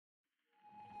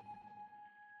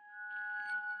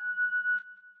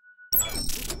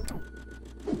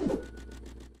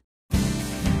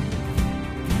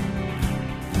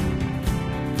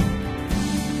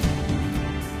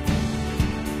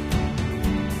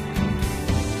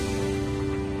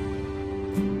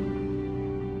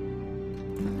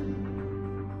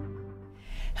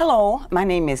Hello, my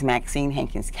name is Maxine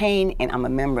Hankins Kane, and I'm a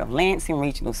member of Lansing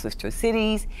Regional Sister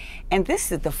Cities. And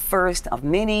this is the first of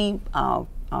many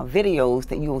videos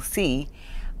that you will see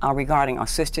regarding our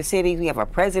sister cities. We have our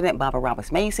president, Barbara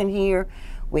Roberts Mason, here.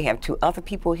 We have two other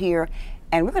people here,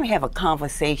 and we're going to have a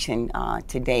conversation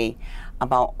today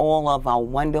about all of our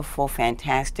wonderful,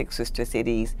 fantastic sister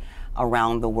cities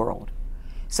around the world.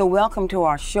 So welcome to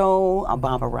our show,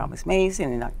 Barbara Roberts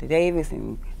Mason and Dr. Davis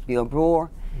and Bill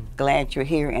Brewer. Glad you're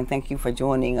here, and thank you for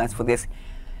joining us for this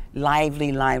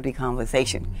lively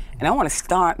conversation. And I want to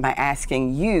start by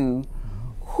asking you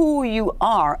who you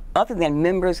are, other than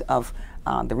members of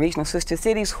the Regional Sister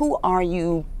Cities. Who are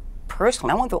you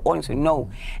personally? I want the audience to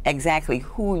know exactly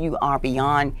who you are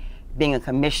beyond being a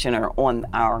commissioner on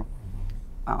our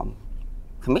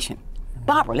commission.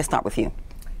 Barbara, let's start with you.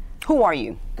 Who are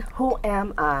you? Who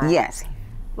am I? Yes.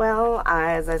 Well,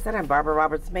 as I said, I'm Barbara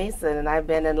Roberts Mason, and I've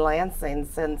been in Lansing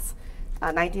since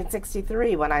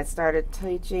 1963 when I started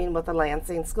teaching with the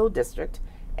Lansing School District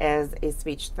as a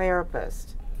speech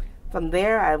therapist. From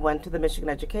there, I went to the Michigan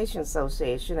Education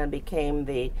Association and became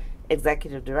the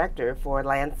executive director for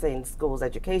Lansing Schools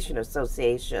Education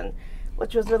Association,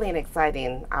 which was really an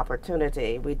exciting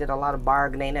opportunity. We did a lot of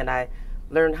bargaining, and I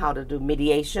learned how to do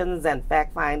mediations and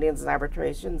fact findings and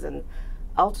arbitrations, and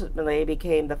ultimately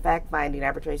became the fact-finding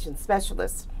arbitration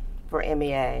specialist for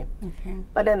MEA. Okay.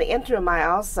 But in the interim, I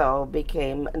also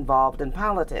became involved in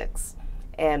politics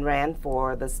and ran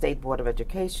for the State Board of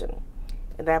Education.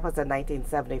 And that was in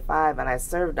 1975, and I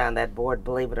served on that board,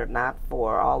 believe it or not,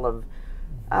 for all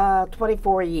of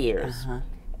 24 years.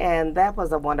 And that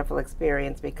was a wonderful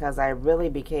experience because I really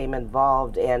became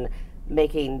involved in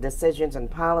making decisions and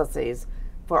policies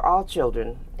for all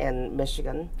children in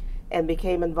Michigan, and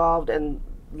became involved in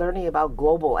learning about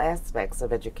global aspects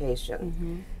of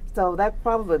education. So that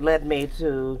probably led me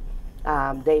to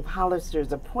Dave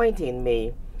Hollister's appointing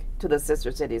me to the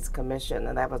Sister Cities Commission,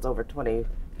 and that was over 20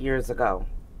 years ago.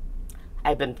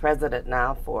 I've been president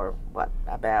now for, what,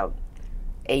 about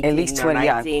 18 At least 20, or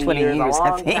 19 20 years, years, a I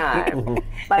long think. time.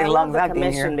 But I love the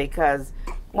commission because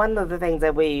one of the things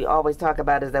that we always talk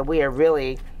about is that we are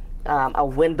really a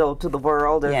window to the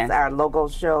world, as our logo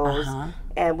shows.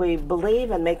 And we believe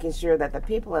in making sure that the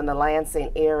people in the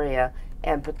Lansing area,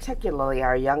 and particularly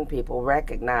our young people,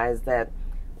 recognize that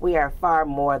we are far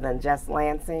more than just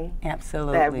Lansing.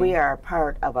 Absolutely. That we are a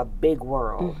part of a big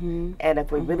world. And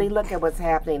if we really look at what's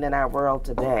happening in our world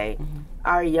today,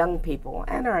 our young people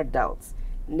and our adults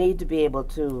need to be able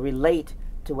to relate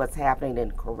to what's happening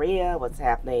in Korea, what's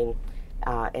happening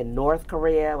in North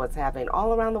Korea, what's happening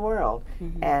all around the world,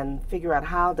 and figure out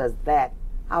how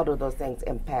do those things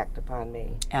impact upon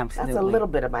me. Absolutely. That's a little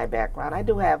bit of my background. I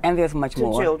do have and there's much two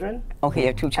more. children. Okay, you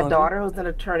have two children. A daughter who's an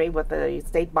attorney with the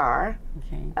state bar,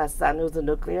 a son who's a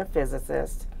nuclear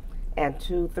physicist, and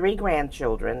three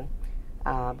grandchildren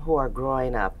who are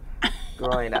growing up.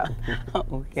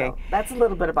 Okay. So that's a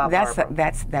little bit about Barbara.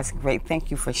 That's great.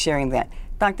 Thank you for sharing that.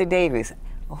 Dr. Davis,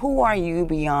 who are you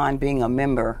beyond being a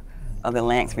member of the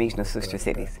Lansing Regional Sister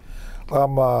Cities?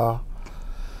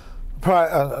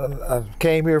 I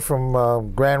came here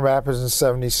from Grand Rapids in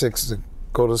 '76 to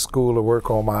go to school to work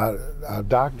on my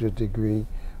doctorate degree,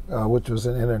 which was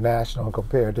in international and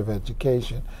comparative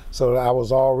education. So I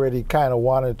was already kind of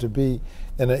wanted to be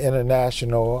in the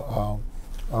international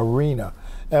arena.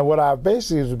 And what I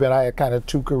basically has been, I had kind of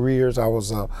two careers. I was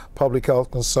a public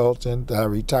health consultant that I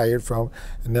retired from,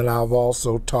 and then I've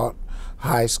also taught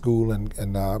high school and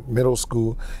middle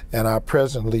school, and I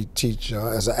presently teach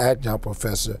as an adjunct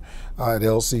professor at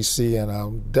LCC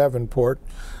in Devonport.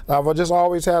 I've just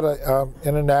always had an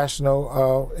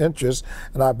international interest,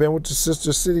 and I've been with the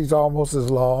Sister Cities almost as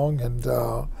long,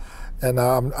 and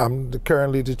I'm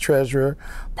currently the treasurer,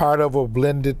 part of a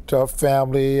blended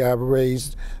family. I've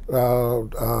raised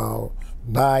 9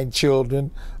 children,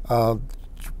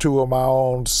 2 of my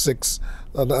own, 6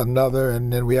 another,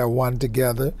 and then we have 1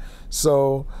 together.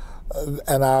 So,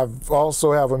 and I've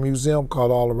also have a museum called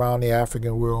All Around the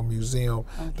African World Museum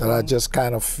that I just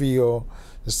kind of feel,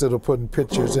 instead of putting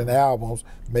pictures in albums,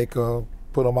 put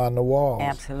them on the walls.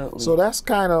 Absolutely. So that's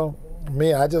kind of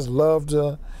me. I just love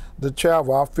to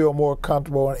travel. I feel more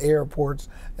comfortable in airports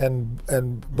and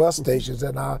bus stations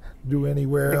than I do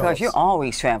anywhere else. Because you're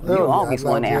always traveling. You're always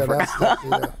going to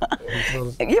Africa.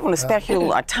 You're on a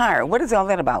special attire. What is all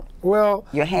that about? Well,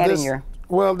 your hat and your...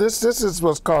 Well, this is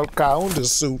what's called Kaunda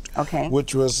suit, Okay.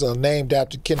 which was named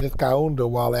after Kenneth Kaunda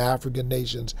while the African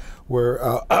nations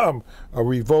were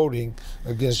revolting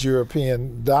against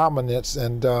European dominance,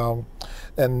 and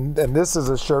this is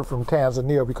a shirt from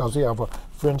Tanzania because we have a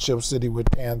friendship city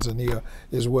with Tanzania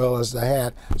as well as the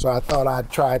hat. So I thought I'd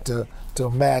try to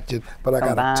match it, but I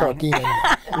got to tuck in.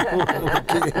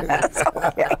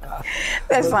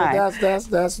 That's fine.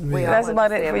 That's me. That's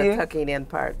about it for you. The tucking in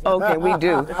part. Okay, we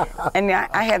do. And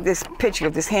I have this picture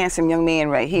of this handsome young man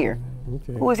right here.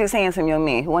 Okay. Who is this handsome young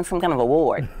man who won some kind of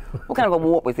award? What kind of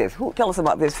award was this? Tell us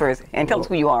about this first, and tell us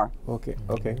who you are. Okay.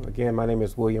 Again, my name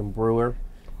is William Brewer,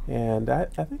 and I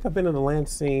think I've been in the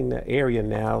Lansing area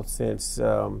now since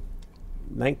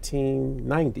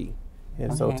 1990,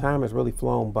 and so time has really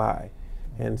flown by.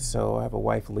 And so I have a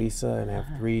wife, Lisa, and I have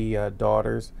 3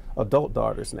 daughters, adult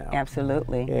daughters now.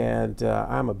 Absolutely. And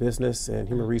I'm a business and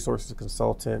human resources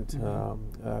consultant.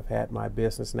 I've had my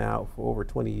business now for over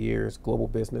 20 years, Global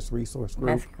Business Resource Group.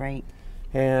 That's great.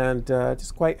 And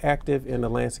just quite active in the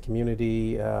Lansing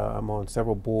community. I'm on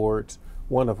several boards,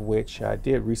 one of which I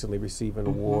did recently receive an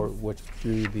award, which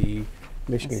through the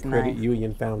Michigan That's Credit nice.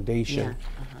 Union Foundation,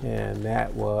 and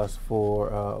that was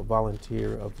for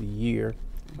Volunteer of the Year.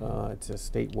 It's a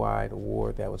statewide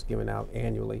award that was given out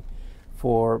annually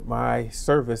for my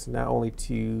service not only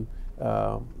to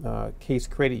Case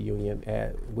Credit Union,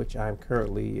 at which I'm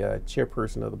currently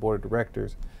chairperson of the board of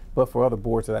directors, but for other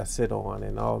boards that I sit on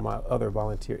and all my other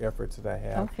volunteer efforts that I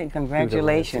have. Okay, through the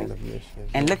congratulations. Lansing of Michigan.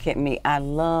 And look at me, I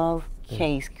love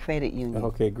Case Credit Union.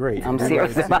 Okay, great. I'm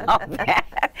serious about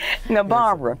that. Now,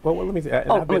 Barbara. Well, let me say,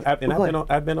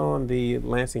 I've been on the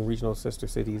Lansing Regional Sister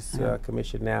Cities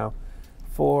Commission now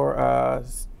for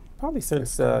probably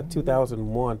since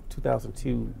 2001,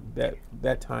 2002,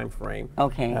 that time frame.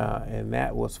 Okay. And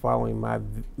that was following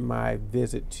my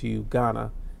visit to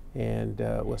Ghana, and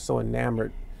was so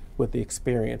enamored with the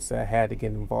experience that I had to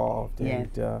get involved. Yes.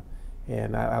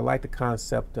 And I like the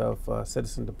concept of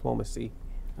citizen diplomacy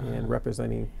and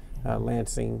representing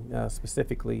Lansing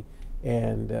specifically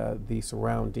and the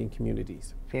surrounding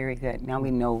communities. Very good. Now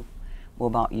we know more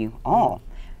about you all.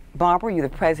 Barbara, you're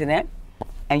the president,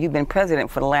 and you've been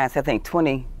president for the last, I think,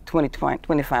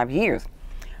 25 years.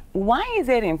 Why is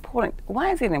that important?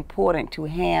 Why is it important to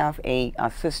have a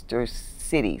sister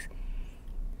cities,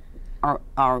 or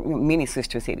many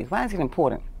sister cities? Why is it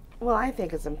important? Well, I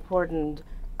think it's important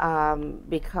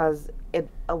because it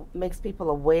makes people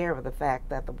aware of the fact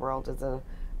that the world is a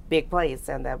big place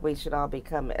and that we should all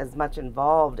become as much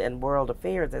involved in world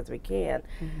affairs as we can.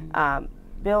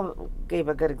 Bill gave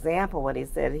a good example when he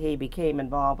said he became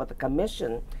involved with the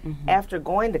commission after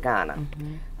going to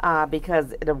Ghana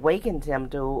because it awakened him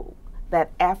to that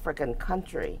African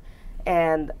country.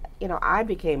 And, you know, I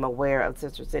became aware of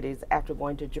sister cities after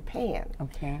going to Japan.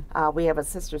 Okay. We have a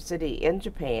sister city in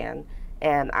Japan,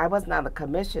 and I wasn't on the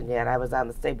commission yet. I was on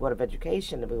the State Board of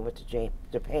Education, and we went to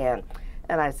Japan.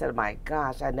 And I said, my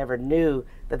gosh, I never knew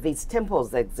that these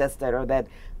temples existed, or that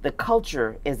the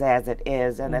culture is as it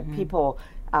is, and that people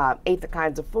ate the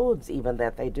kinds of foods even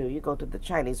that they do. You go to the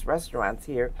Chinese restaurants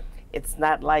here, it's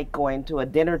not like going to a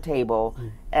dinner table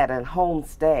at a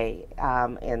homestay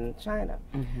in China.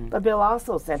 But Bill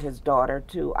also sent his daughter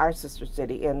to our sister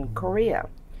city in Korea.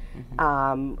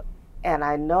 And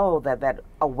I know that that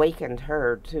awakened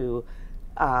her to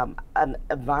an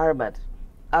environment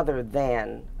other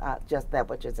than just that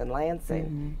which is in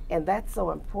Lansing. And that's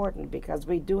so important because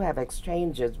we do have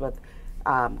exchanges with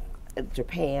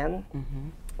Japan,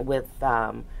 with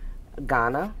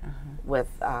Ghana, with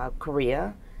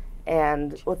Korea,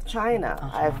 and with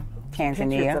China. I have Tanzania.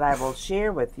 pictures that I will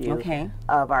share with you Okay.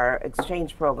 of our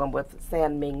exchange program with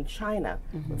Sanming, China,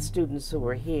 with students who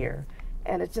were here.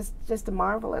 And it's just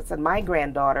marvelous. And my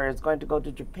granddaughter is going to go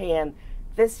to Japan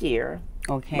this year.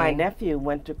 Okay. My nephew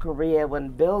went to Korea when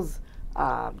Bill's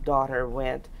daughter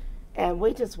went. And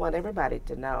we just want everybody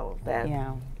to know that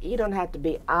you don't have to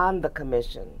be on the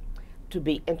commission to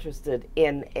be interested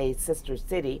in a sister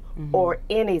city or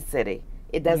any city.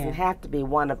 It doesn't have to be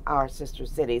one of our sister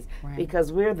cities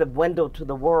because we're the window to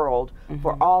the world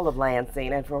for all of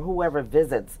Lansing and for whoever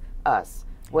visits us,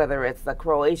 whether it's the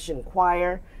Croatian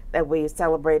choir that we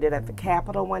celebrated at the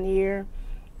Capitol one year,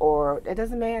 or it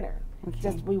doesn't matter.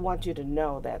 Just we want you to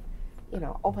know that, you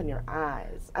know, open your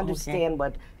eyes, understand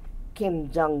what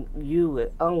Kim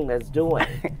Jong-un is doing.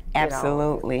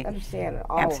 Absolutely. You know, understand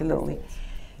all Absolutely. of these things.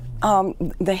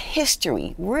 The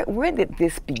history, where did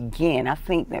this begin? I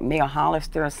think that Mayor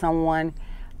Hollister or someone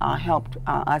helped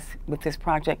us with this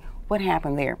project. What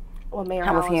happened there? Well, Mayor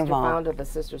How was he Hollister involved? founded the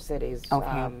Sister Cities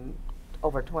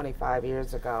over 25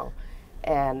 years ago.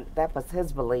 And that was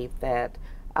his belief that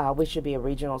we should be a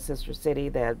regional sister city,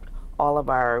 that all of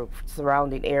our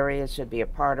surrounding areas should be a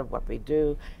part of what we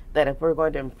do, that if we're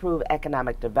going to improve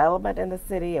economic development in the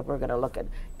city, if we're going to look at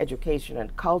education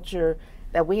and culture,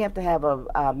 that we have to have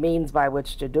a means by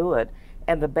which to do it.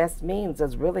 And the best means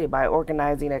is really by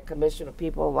organizing a commission of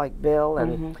people like Bill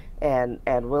and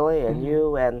Willie and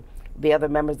you and the other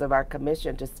members of our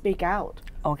commission to speak out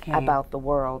about the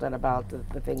world and about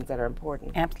the things that are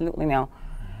important. Absolutely. Now,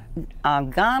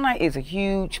 Ghana is a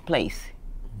huge place,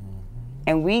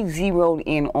 and we zeroed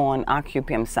in on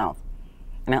Occupim South.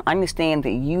 And I understand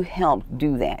that you helped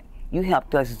do that. You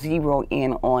helped us zero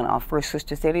in on our first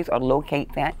sister cities or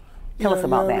locate that. Tell us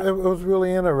about that. It was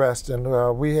really interesting.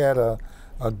 We had a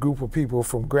group of people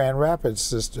from Grand Rapids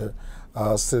sister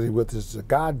city, which is the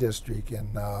God district in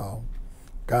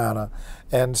Ghana.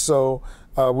 And so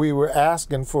we were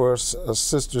asking for a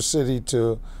sister city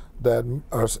in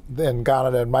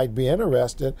Ghana that might be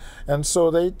interested, and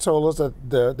so they told us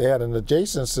that they had an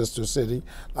adjacent sister city,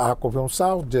 Aquafilm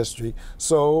South District.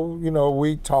 So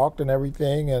we talked and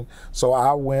everything, and so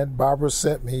I went. Barbara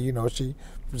sent me.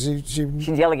 She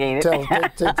delegated.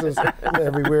 Takes us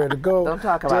everywhere to go. Don't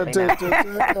talk about me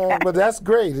now. But that's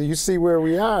great. You see where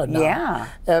we are now. Yeah.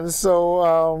 And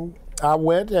so I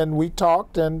went and we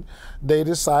talked, and they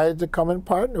decided to come and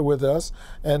partner with us.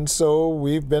 And so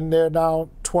we've been there now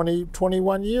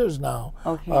 21 years now,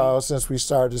 since we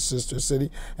started Sister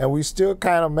City. And we still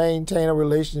kind of maintain a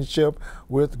relationship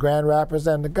with Grand Rapids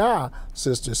and the Ga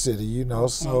Sister City,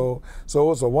 So it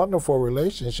was a wonderful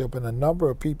relationship, and a number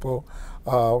of people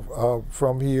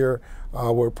from here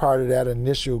were part of that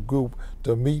initial group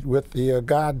to meet with the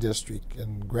God district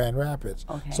in Grand Rapids.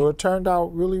 So it turned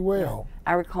out really well.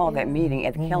 I recall that meeting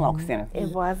at the Kellogg Center. It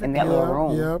was in that little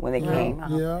room when they came.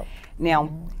 Now,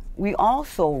 we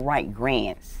also write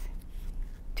grants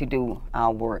to do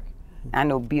our work. I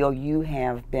know, Bill, you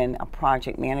have been a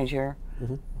project manager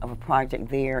of a project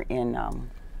there in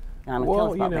Ghana.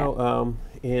 Well,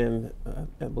 in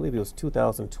I believe it was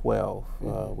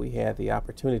 2012, we had the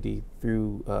opportunity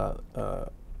through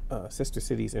Sister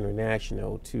Cities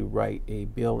International to write a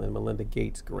Bill and Melinda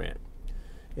Gates grant.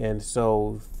 And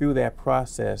so through that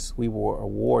process, we were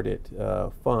awarded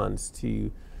funds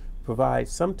to provide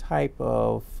some type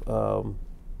of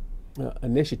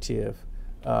initiative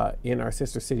in our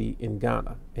sister city in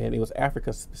Ghana, and it was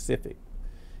Africa specific.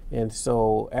 And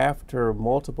so after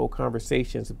multiple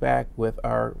conversations back with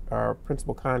our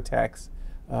principal contacts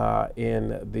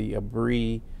in the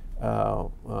Abri,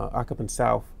 Occupant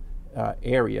South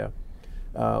area,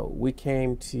 we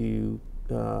came to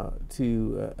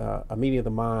a meeting of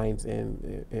the minds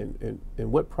and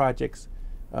what projects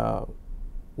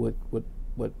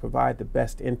would provide the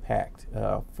best impact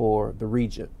for the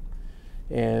region.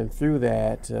 And through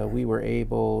that, we were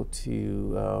able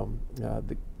to,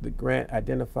 the grant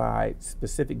identified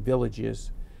specific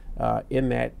villages in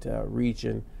that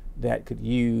region that could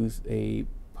use a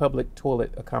public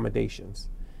toilet accommodations.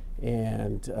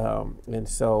 And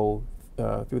so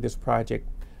through this project,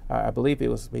 I believe it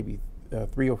was maybe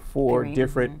 3 or 4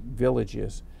 different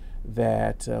villages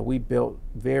that we built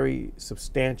very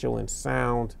substantial and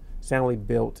soundly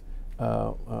built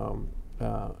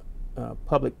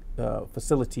public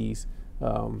facilities,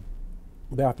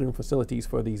 bathroom facilities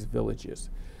for these villages.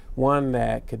 One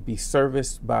that could be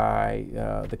serviced by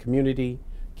the community,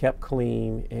 kept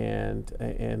clean, and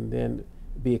then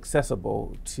be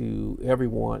accessible to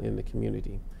everyone in the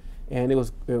community. And it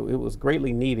was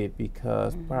greatly needed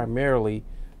because primarily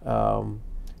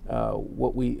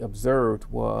what we observed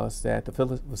was that the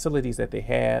facilities that they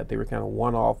had, they were kind of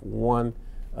one-off,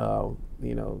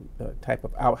 type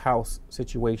of outhouse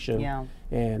situation,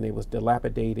 and it was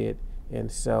dilapidated. And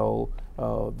so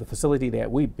the facility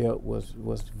that we built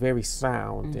was very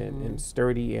sound and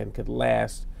sturdy and could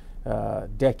last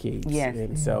decades.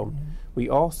 And so we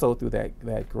also, through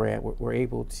that grant, were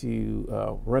able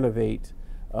to renovate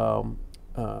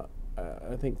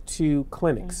I think 2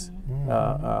 clinics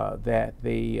that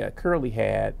they currently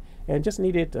had, and just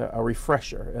needed a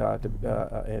refresher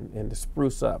and to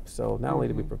spruce up. So not only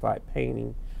did we provide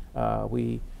painting,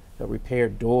 we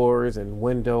repaired doors and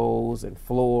windows and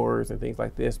floors and things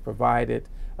like this, provided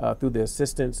through the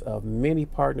assistance of many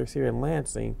partners here in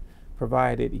Lansing,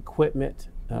 provided equipment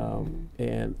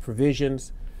and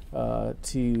provisions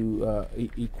to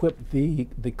equip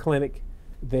the clinic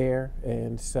there.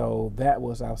 And so that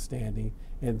was outstanding.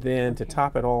 And then to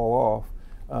top it all off,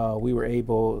 we were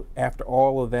able, after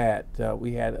all of that,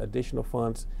 we had additional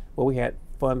funds. Well, we had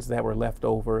funds that were left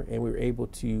over, and we were able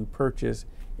to purchase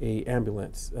a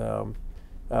ambulance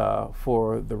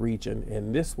for the region,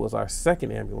 and this was our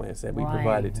second ambulance that we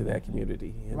provided to that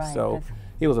community. And so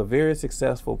it was a very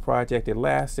successful project. It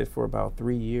lasted for about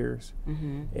 3 years,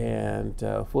 and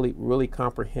really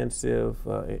comprehensive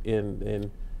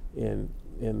in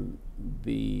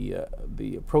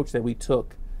the approach that we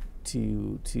took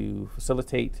to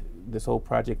facilitate this whole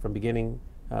project from beginning,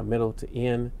 middle to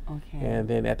end. And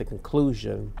then at the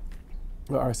conclusion,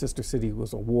 our sister city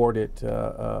was awarded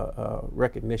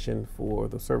recognition for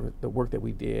the work that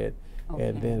we did,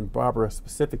 and then Barbara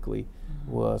specifically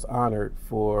was honored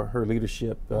for her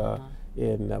leadership that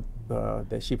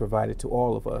she provided to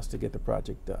all of us to get the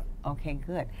project done. Okay,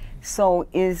 good. So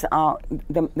is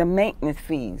the maintenance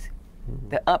fees,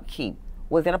 the upkeep,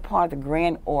 was that a part of the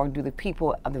grant, or do the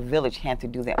people of the village have to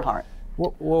do that part?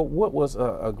 Well, what was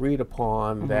agreed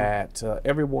upon that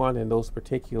everyone in those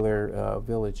particular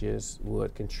villages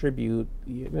would contribute,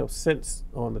 cents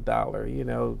on the dollar.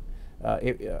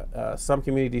 Some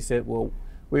communities said, well,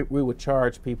 we would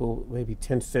charge people maybe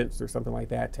 10 cents or something like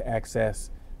that to access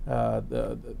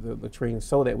the train,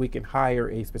 so that we can hire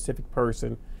a specific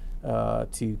person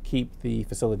to keep the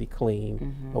facility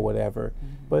clean or whatever.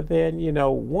 But then,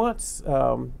 once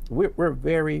we're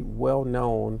very well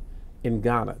known in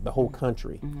Ghana, the whole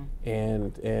country,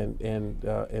 and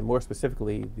more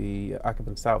specifically the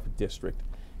Akabon South District.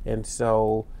 And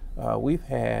so we've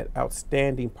had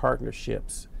outstanding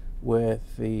partnerships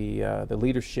with the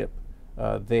leadership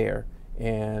there,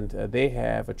 and they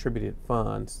have attributed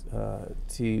funds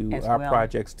to our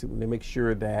projects to make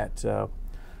sure that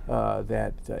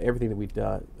everything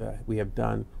that we have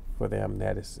done for them,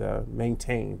 that is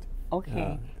maintained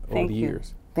over the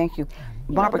years. Thank you.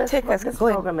 Barbara, this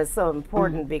program is so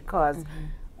important because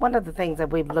one of the things that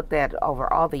we've looked at over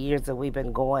all the years that we've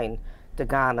been going to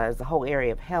Ghana is the whole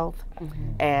area of health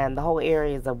and the whole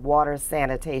areas of water,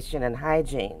 sanitation, and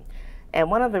hygiene. And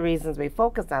one of the reasons we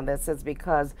focused on this is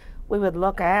because we would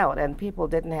look out and people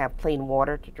didn't have clean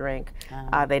water to drink.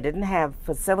 They didn't have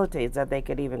facilities that they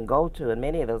could even go to in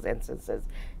many of those instances,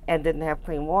 and didn't have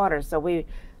clean water. So we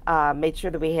made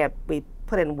sure that we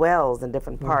put in wells in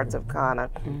different parts of Ghana,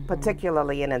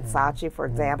 particularly in Nsachi, for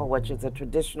example, which is a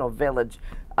traditional village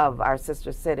of our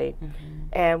sister city.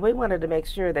 And we wanted to make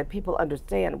sure that people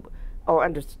understood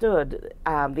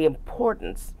the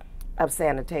importance of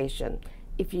sanitation.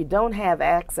 If you don't have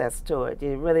access to it,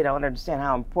 you really don't understand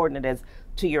how important it is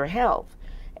to your health.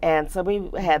 And so we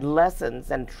had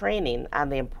lessons and training on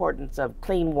the importance of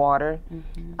clean water,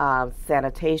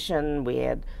 sanitation. We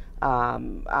had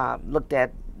looked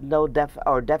at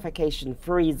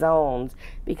defecation-free zones,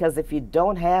 because if you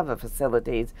don't have the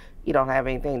facilities, you don't have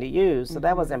anything to use. So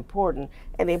that was important,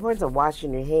 and the importance of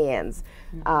washing your hands.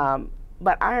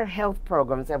 But our health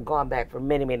programs have gone back for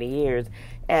many, many years,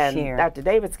 and Dr.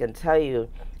 Davis can tell you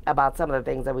about some of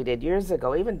the things that we did years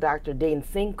ago. Even Dr. Dean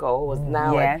Cinco, who is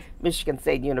now at Michigan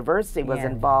State University, was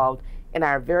involved in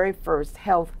our very first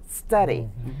health study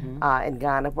in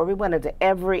Ghana, where we went into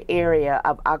every area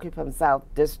of Akabon South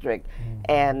District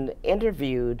and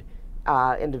interviewed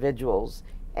individuals.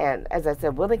 And as I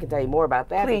said, Willie can tell you more about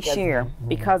that. Please share.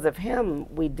 Because of him,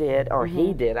 we did, or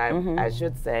he did, I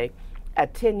should say, a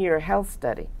 10-year health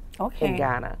study in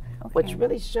Ghana, which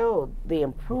really showed the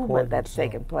improvement that's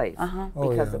taken place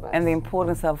because of us. And the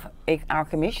importance of our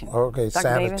commission. Okay, Dr.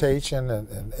 sanitation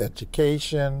and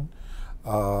education.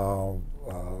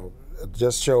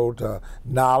 Just showed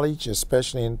knowledge,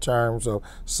 especially in terms of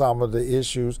some of the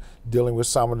issues dealing with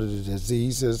some of the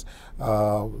diseases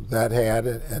that had,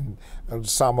 and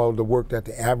some of the work that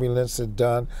the ambulance had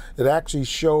done. It actually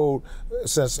showed,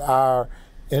 since our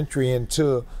entry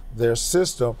into their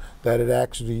system, that it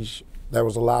actually there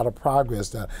was a lot of progress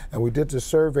done. And we did the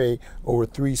survey over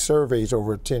 3 surveys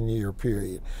over a 10-year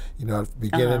period.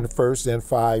 Beginning first, then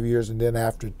 5 years, and then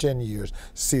after 10 years,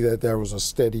 see that there was a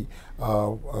steady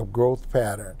growth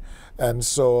pattern. And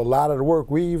so a lot of the work,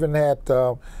 we even had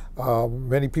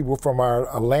many people from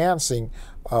our Lansing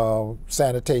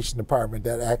sanitation department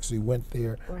that actually went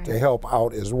there to help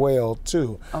out as well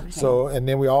too. So, and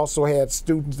then we also had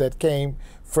students that came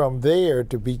from there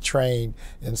to be trained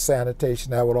in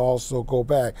sanitation that would also go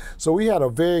back. So we had a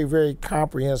very, very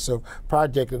comprehensive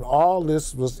project, and all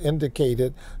this was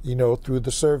indicated, through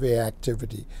the survey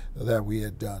activity that we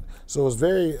had done. So it was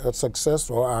very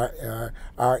successful,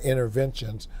 our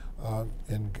interventions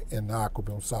in the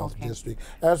Akabon South District,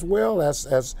 as well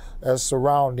as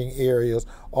surrounding areas.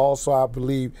 Also, I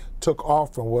believe, took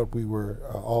off from what we were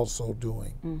also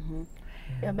doing.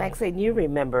 Maxine, you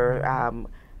remember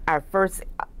our first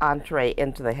entree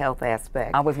into the health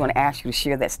aspect. I was going to ask you to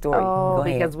share that story. Oh,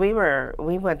 because we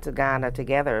went to Ghana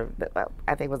together.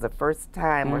 I think it was the first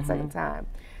time or second time.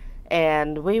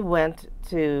 And we went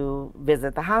to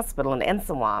visit the hospital in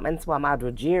Nsawam. Nsawam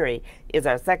Adwajiri is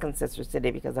our second sister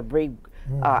city because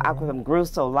Aquafim grew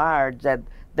so large that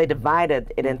they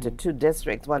divided it into two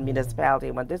districts, one municipality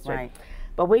and one district. Right.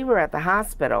 But we were at the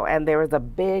hospital and there was a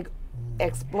big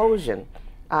explosion,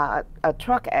 a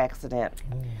truck accident.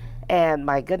 And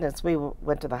my goodness, we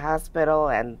went to the hospital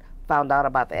and found out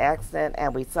about the accident,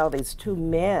 and we saw these two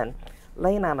men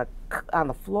laying on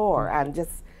the floor, on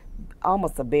just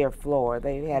almost a bare floor.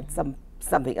 They had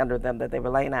something under them that they were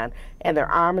laying on, and their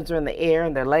arms were in the air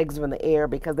and their legs were in the air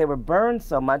because they were burned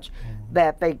so much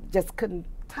that they just couldn't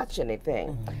touch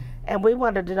anything. And we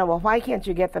wanted to know, well, why can't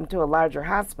you get them to a larger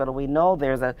hospital? We know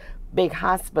there's a big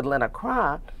hospital in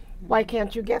Accra. Why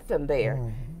can't you get them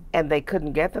there? And they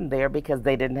couldn't get them there because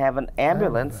they didn't have an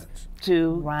ambulance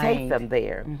to take them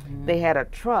there. They had a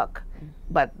truck,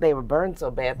 but they were burned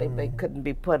so bad they couldn't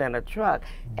be put in a truck.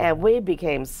 And we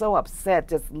became so upset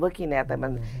just looking at them,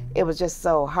 and it was just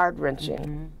so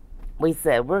heart-wrenching. We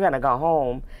said, we're going to go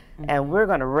home and we're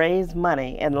going to raise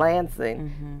money in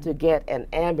Lansing to get an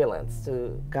ambulance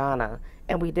to Ghana.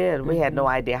 And we did. We had no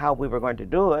idea how we were going to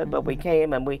do it, but we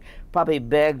came and we probably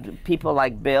begged people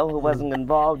like Bill, who wasn't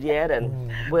involved yet,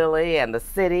 and Willie and the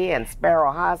city and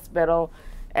Sparrow Hospital.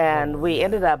 And we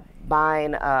ended up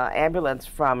buying an ambulance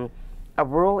from a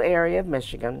rural area of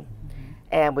Michigan,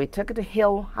 and we took it to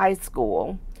Hill High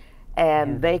School,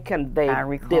 and they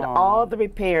did all the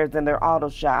repairs in their auto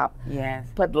shop,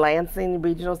 put Lansing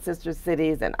Regional Sister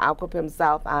Cities and Aquafim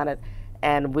South on it,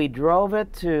 and we drove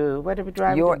it to, where did we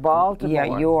drive it to? Baltimore.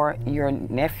 Yeah, your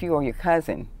nephew or your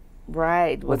cousin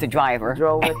was the driver.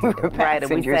 Drove it, right,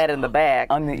 and we sat in the back.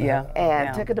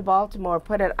 And took it to Baltimore,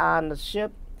 put it on the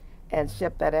ship, and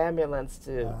shipped that ambulance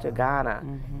to Ghana.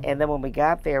 And then when we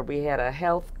got there, we had a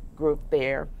health group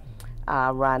there.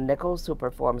 Ron Nichols, who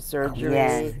performed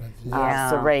surgery,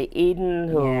 Saray Eden,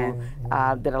 who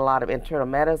did a lot of internal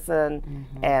medicine,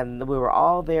 and we were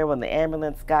all there when the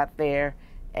ambulance got there,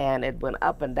 and it went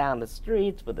up and down the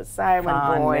streets with the siren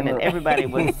going, and everybody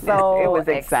was so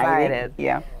excited.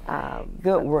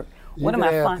 Good work. One of my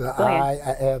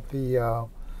at the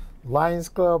Lions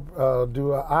Club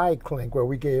do an eye clink where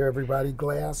we gave everybody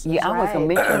glasses. Yeah, I was going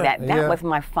to mention that. That was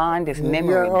my fondest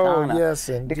memory of Ghana. Yes,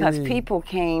 indeed. Because people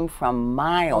came from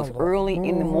miles early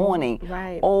in the morning.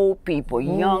 Old people,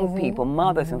 young people,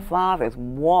 mothers and fathers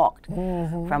walked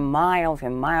from miles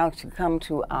and miles to come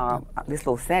to this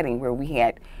little setting where we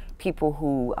had people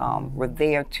who were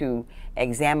there to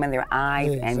examine their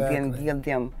eyes and then give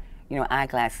them,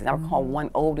 eyeglasses. I recall one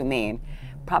older man,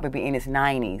 probably in his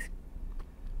 90s,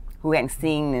 who hadn't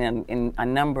seen in a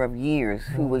number of years,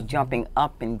 who was jumping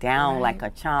up and down like a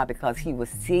child because he was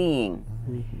seeing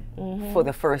for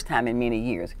the first time in many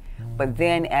years. But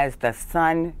then as the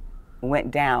sun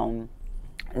went down,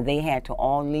 they had to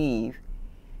all leave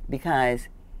because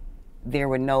there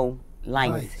were no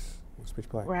lights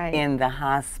in the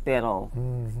hospital,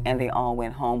 and they all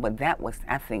went home. But that was,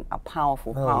 I think, a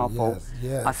powerful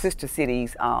Sister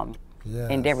Cities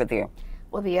endeavor there.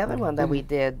 Well, the other one that we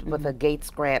did with a Gates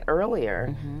grant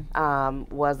earlier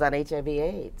was on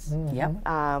HIV/AIDS.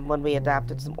 When we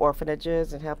adopted some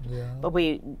orphanages and helped. But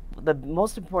the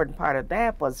most important part of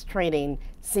that was training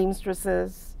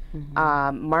seamstresses,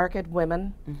 market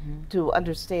women to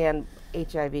understand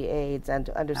HIV/AIDS and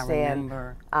to understand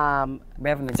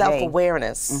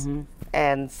self-awareness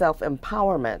and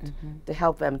self-empowerment to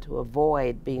help them to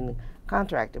avoid being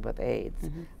contracted with AIDS.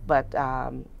 But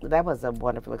that was a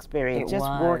wonderful experience, just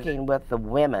working with the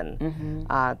women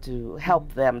to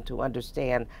help them to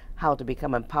understand how to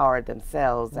become empowered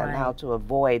themselves and how to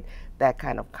avoid that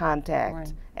kind of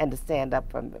contact and to stand up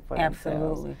for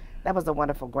themselves. That was a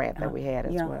wonderful grant that we had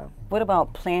as well. What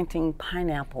about planting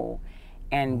pineapple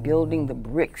and building the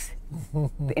bricks,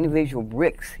 the individual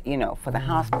bricks, for the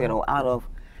hospital out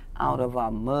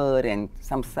of mud and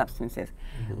some substances?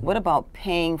 What about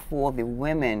paying for the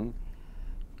women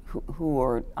who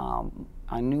are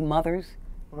new mothers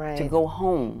to go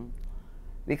home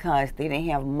because they didn't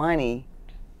have money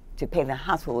to pay the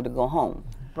hospital to go home?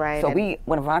 So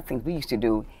one of our things we used to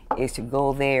do is to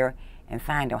go there and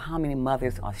find out how many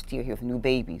mothers are still here with new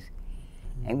babies.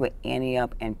 And we'd ante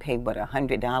up and pay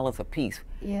 $100 a piece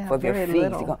for their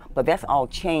fees to go. But that's all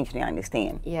changed now, I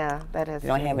understand. Yeah, that has They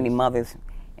don't have any mothers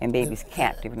and babies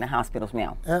captive in the hospitals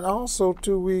now. And also,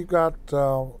 too, we got a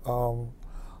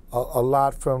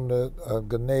lot from the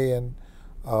Ghanaian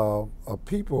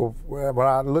people. When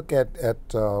I look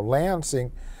at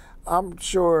Lansing, I'm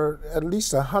sure at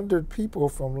least 100 people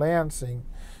from Lansing,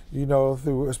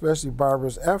 through especially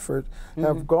Barbara's effort,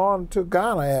 have gone to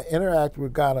Ghana and interacted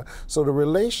with Ghana. So the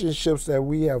relationships that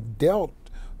we have dealt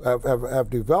have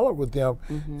developed with them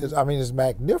is, I mean, is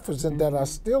magnificent that are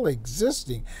still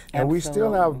existing. And we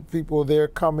still have people there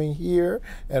coming here,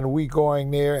 and we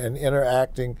going there and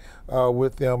interacting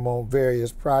with them on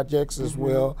various projects as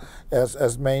well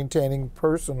as maintaining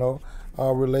personal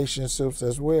relationships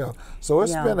as well. So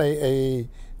it's been a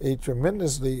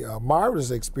tremendously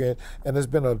marvelous experience, and it's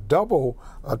been a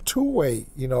two-way,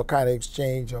 kind of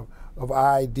exchange of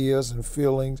ideas and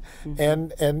feelings,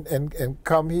 and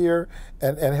come here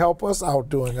and help us out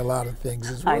doing a lot of things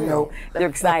as well. I know, you're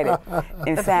excited.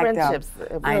 In fact,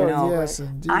 I know. Yes,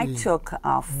 indeed. I took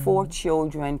 4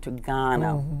 children to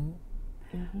Ghana.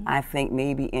 I think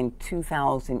maybe in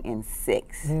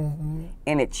 2006, and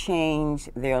it changed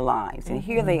their lives. And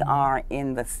here they are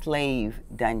in the slave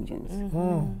dungeons.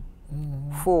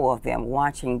 4 of them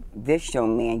watching this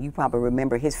young man. You probably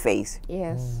remember his face.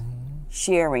 Yes.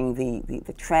 Sharing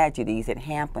the tragedies that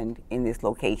happened in this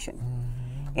location.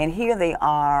 And here they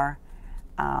are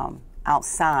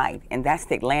outside, and that's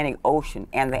the Atlantic Ocean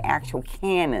and the actual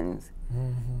cannons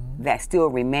that still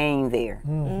remain there.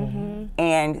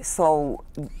 And so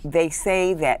they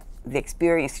say that the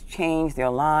experience changed their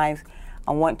lives.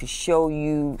 I want to show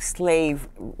you Slave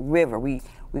River. We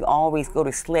always go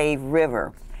to Slave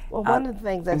River. Well, one of the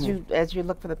things, as you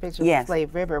look for the picture of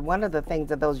Slave River, one of the things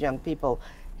that those young people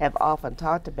have often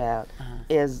talked about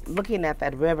is looking at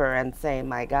that river and saying,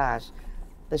 my gosh,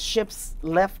 the ships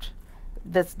left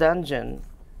this dungeon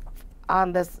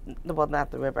on this, well,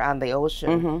 not the river, on the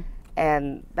ocean.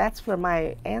 And that's where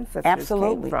my ancestors came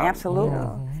from.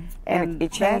 Absolutely. And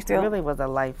it changed that really was a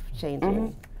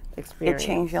life-changing experience. It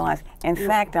changed their lives. In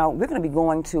fact, we're going to be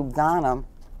going to Ghana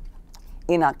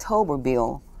in October,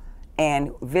 Bill,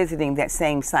 and visiting that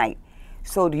same site.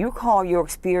 So do you call your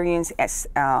experience at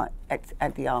the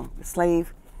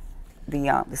slave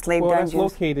dungeons? It's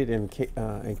located in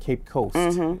Cape Coast,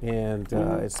 and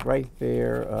it's right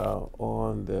there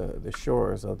on the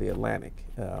shores of the Atlantic.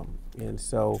 And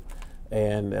so,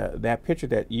 that picture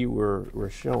that you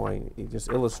were showing, it just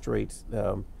illustrates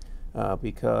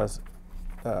because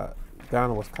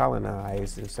Ghana was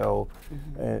colonized, and so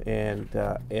and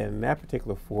that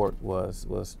particular fort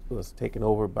was taken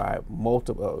over by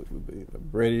multiple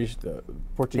British, the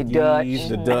Portuguese,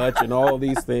 the Dutch, and all of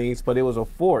these things. But it was a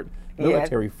fort,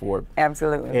 military fort.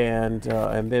 Absolutely. And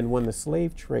then when the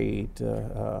slave trade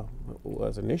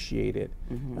was initiated,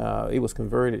 it was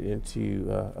converted into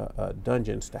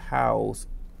dungeons to house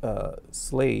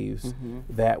slaves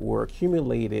that were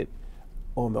accumulated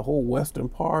on the whole western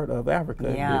part of Africa.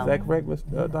 Is that correct,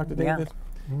 Dr. Davis?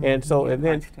 And so,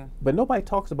 but nobody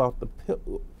talks about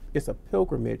it's a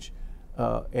pilgrimage,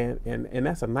 and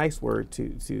that's a nice word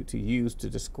to use to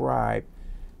describe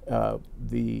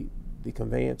the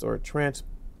conveyance or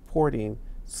transporting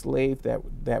slaves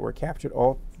that were captured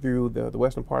all through the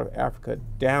western part of Africa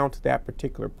down to that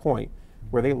particular point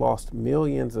where they lost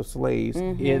millions of slaves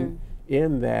in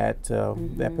that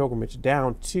that pilgrimage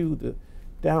down to the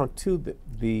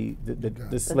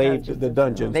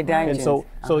dungeons. And so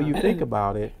you think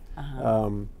about it,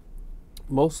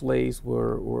 most slaves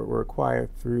were acquired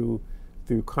through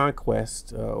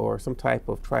conquest or some type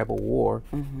of tribal war.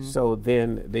 So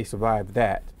then they survived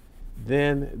that.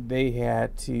 Then they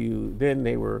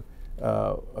were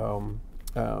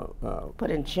put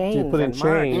in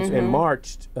chains and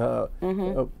marched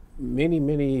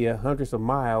many hundreds of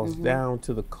miles down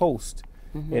to the coast.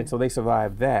 And so they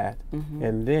survived that.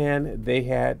 And then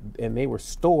they were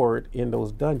stored in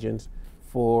those dungeons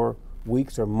for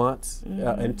weeks or months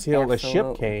until a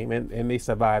ship came, and they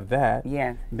survived that.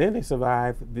 Then they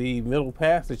survived the Middle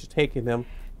Passage, taking them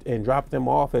and dropped them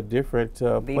off at different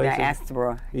places. The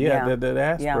diaspora. The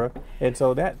diaspora. And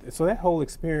so that whole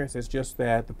experience is just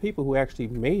that the people who actually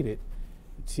made it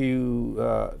to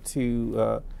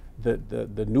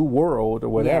the new world or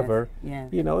whatever,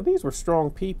 these were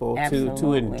strong people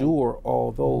to endure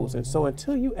all those. And so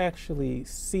until you actually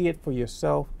see it for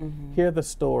yourself, hear the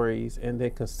stories, and then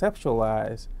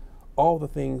conceptualize all the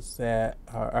things that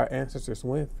our ancestors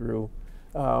went through,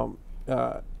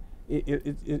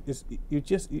 it's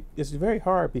very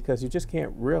hard, because you just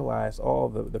can't realize all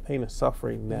the pain and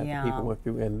suffering that the people went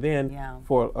through. And then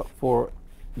for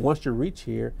once you reach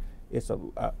here, it's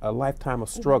a lifetime of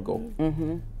struggle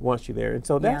once you're there. And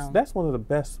so that's one of the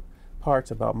best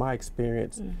parts about my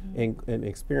experience in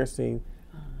experiencing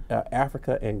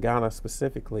Africa and Ghana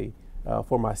specifically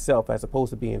for myself, as opposed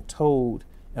to being told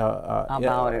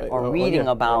about it or reading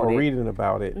about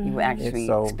it. You actually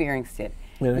experienced it.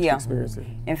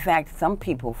 In fact, some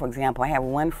people, for example, I have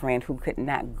one friend who could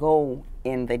not go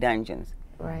in the dungeons.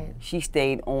 Right. She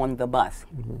stayed on the bus.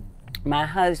 My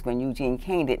husband, Eugene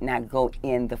Kane, did not go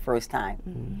in the first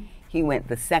time. He went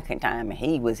the second time, and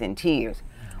he was in tears.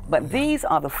 But these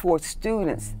are the 4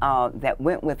 students that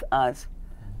went with us.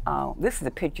 This is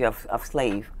a picture of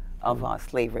Slave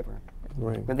River.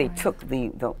 Right. Where they took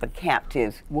the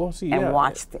captives and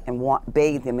watched and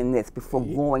bathed them in this before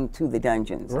going to the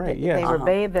dungeons. Right, yes. They were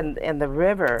bathed in the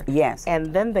river. Yes.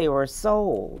 And then they were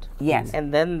sold. Yes.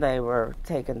 And then they were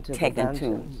taken to the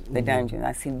dungeons. The dungeon.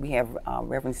 I see we have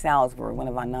Reverend Salisbury, one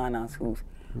of our nanas,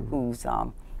 who's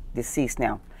deceased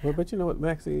now. Well, but you know what,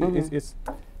 Maxie, it's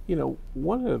you know,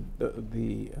 one of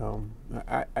the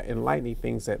enlightening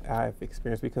things that I've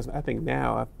experienced, because I think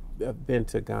now I've been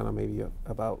to Ghana maybe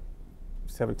about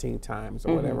 17 times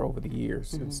or whatever over the years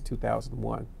since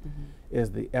 2001,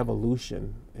 is the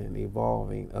evolution and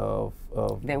evolving of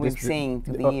that we've seen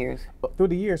through the years. Through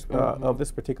the years of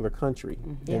this particular country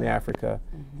in Africa.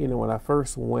 You know, when I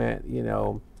first went, you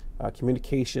know,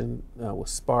 communication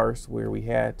was sparse, where we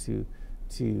had to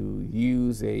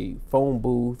use a phone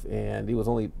booth, and it was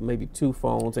only maybe 2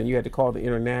 phones, and you had to call the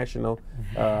international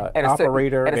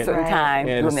operator at a certain time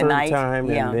and during the night,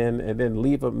 and then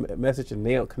leave a message, and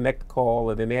they'll connect the call,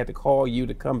 and then they had to call you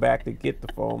to come back to get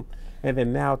the phone, and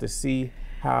then now to see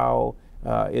how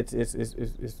it's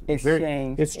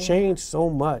changed so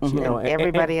much, you know. And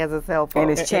everybody has a cell phone,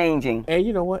 and it's changing. And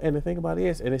you know what? And the thing about it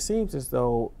is, and it seems as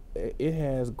though it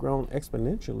has grown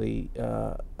exponentially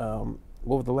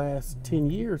over the last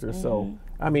 10 years or so.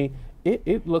 I mean,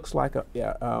 it looks like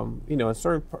you know, in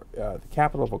certain the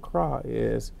capital of Accra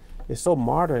is so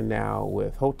modern now,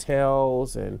 with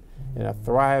hotels and a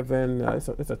thriving it's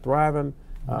a thriving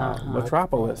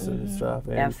metropolis and stuff.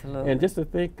 And, Absolutely. And just to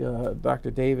think,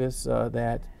 Dr. Davis,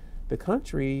 that the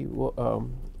country will,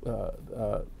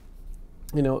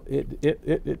 you know,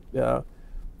 it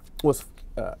was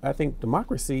I think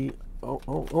democracy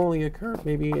only occurred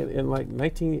maybe in like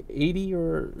 1980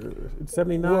 or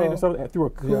 79 or something, through a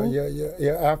coup.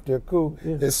 Yeah. After a coup,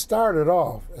 it started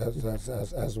off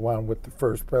as one with the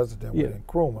first president, with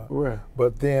Nkrumah. Right.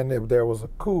 But then there was a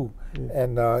coup,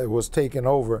 and it was taken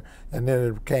over, and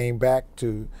then it came back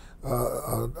to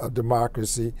a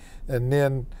democracy, and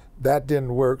then that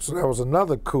didn't work, so there was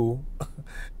another coup,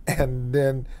 and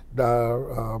then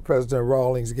President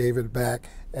Rawlings gave it back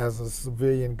as a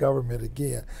civilian government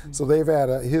again. So they've had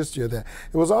a history of that.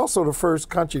 It was also the first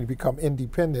country to become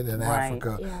independent in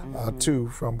Africa, too,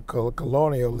 from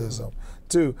colonialism,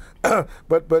 too.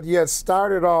 but yet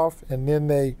started off, and then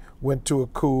they went to a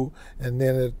coup, and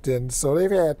then so they've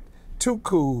had 2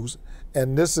 coups,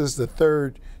 and this is the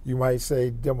 3rd, you might say,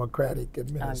 democratic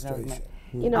administration.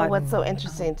 You know what's so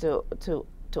interesting to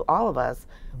all of us?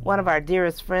 One of our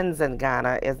dearest friends in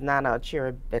Ghana is Nana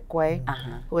Ochiri-Bekwe,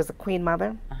 who is a Queen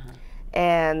Mother.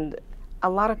 And a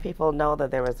lot of people know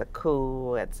that there was a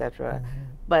coup, etc.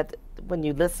 But when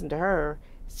you listen to her,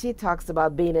 she talks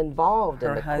about being involved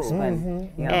in the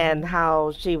husband, coup, and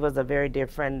how she was a very dear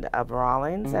friend of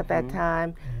Rawlings at that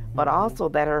time, but also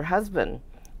that her husband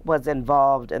was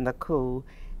involved in the coup,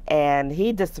 and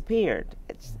he disappeared.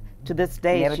 To this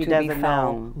day, she doesn't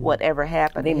know whatever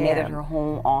happened to him. They met at her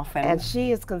home often. And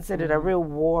she is considered a real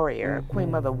warrior, a Queen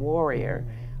Mother warrior.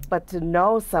 But to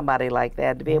know somebody like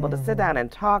that, to be able to sit down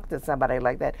and talk to somebody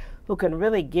like that, who can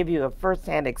really give you a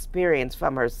first-hand experience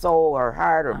from her soul or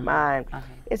heart or mind,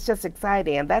 it's just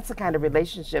exciting. And that's the kind of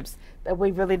relationships that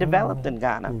we've really developed in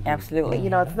Ghana. Absolutely.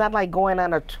 You know, it's not like going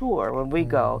on a tour when we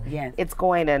go. Yes. It's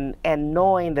going and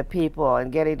knowing the people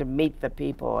and getting to meet the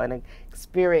people and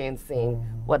experiencing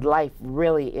what life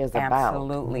really is about.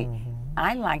 Absolutely.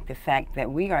 I like the fact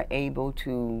that we are able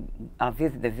to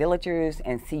visit the villagers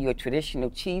and see your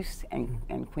traditional chiefs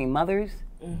and queen mothers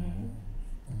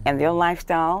and their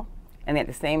lifestyle, and at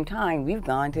the same time we've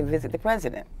gone to visit the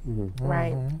president.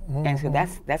 Right. And so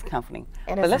that's comforting.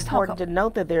 And but it's important to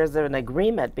note that there's an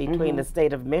agreement between the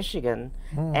state of Michigan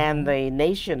and the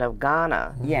nation of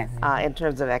Ghana in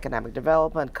terms of economic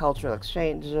development, cultural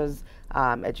exchanges,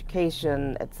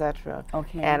 education, etc.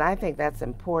 And I think that's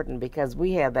important because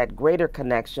we have that greater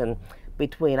connection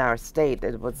between our state.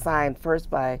 It was signed first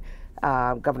by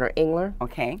Governor Engler,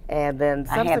 and then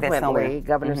subsequently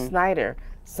Governor Snyder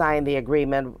signed the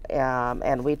agreement,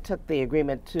 and we took the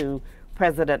agreement to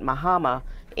President Mahama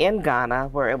in Ghana,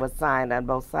 where it was signed on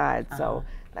both sides. So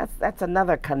that's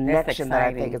another connection that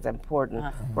I think is important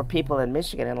for people in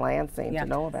Michigan and Lansing to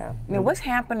know about. I mean, what's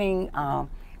happening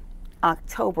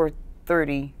October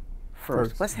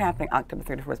 31st? What's happening October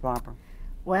 31st, Barbara?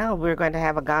 Well, we're going to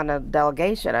have a Ghana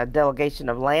delegation, a delegation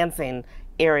of Lansing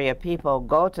area people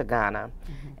go to Ghana.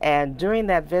 And during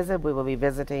that visit, we will be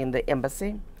visiting the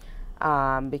embassy.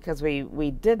 because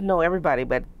we did know everybody,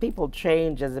 but people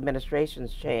change as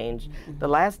administrations change. The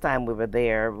last time we were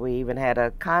there, we even had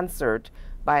a concert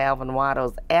by Alvin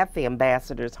Waddles at the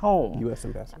ambassador's home. U.S.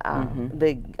 ambassador.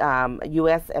 The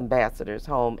U.S. ambassador's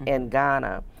home in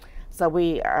Ghana. So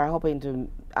we are hoping to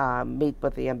meet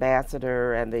with the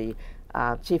ambassador and the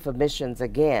chief of missions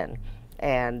again,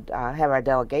 and have our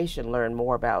delegation learn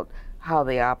more about how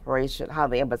the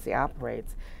embassy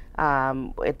operates.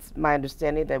 It's my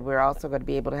understanding that we're also going to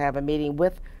be able to have a meeting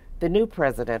with the new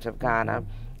president of Ghana,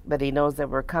 but he knows that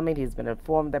we're coming. He's been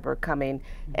informed that we're coming,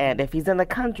 and if he's in the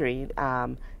country,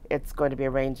 it's going to be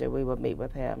arranged that we will meet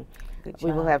with him.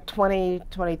 We will have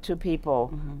 22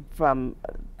 people from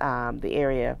the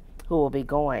area who will be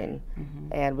going,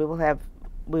 and we will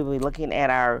be looking at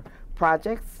our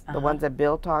projects, the ones that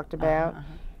Bill talked about.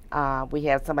 We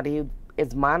have somebody who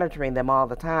is monitoring them all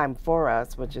the time for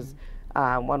us, which is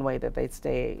one way that they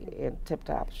stay in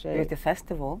tip-top shape. There's the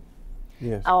festival.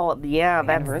 Yes. Oh, yeah,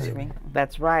 Anniversary.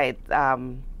 that's right.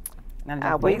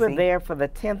 We were there for the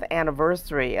 10th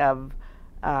anniversary of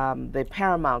the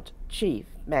Paramount Chief.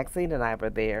 Maxine and I were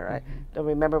there. I don't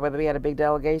remember whether we had a big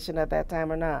delegation at that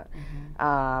time or not.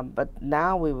 But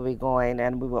now we will be going,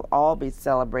 and we will all be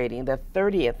celebrating the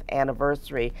 30th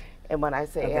anniversary. And when I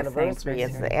say anniversary,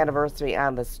 it's the anniversary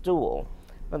on the stool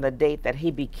from the date that he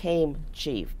became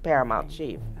chief, Paramount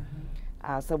Chief.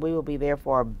 So we will be there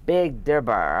for a big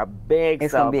Durbar, a big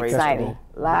It's celebration. It's going to be exciting.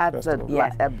 Lots of,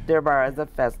 Yes. Durbar is a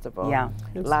festival. Yeah.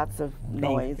 Lots of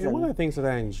noise. And one of the things that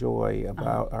I enjoy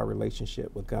about our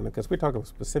relationship with Ghana, because we're talking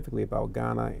specifically about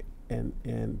Ghana,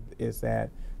 and is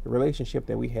that the relationship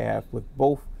that we have with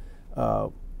both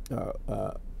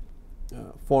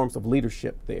forms of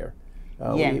leadership there.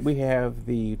 Yes. We have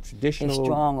the traditional. It's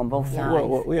strong on both sides.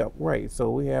 Well, yeah, right. So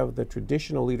we have the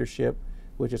traditional leadership,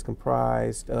 which is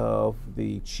comprised of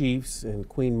the chiefs and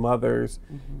queen mothers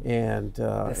and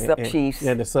the sub-chiefs.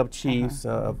 and the sub-chiefs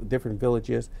of different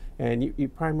villages. And you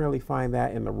primarily find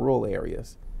that in the rural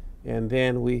areas. And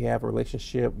then we have a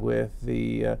relationship with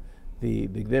the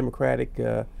democratic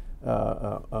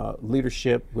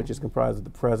leadership, which is comprised of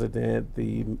the president,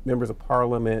 the members of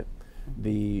parliament,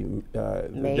 the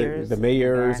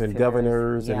mayors and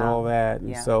governors and all that.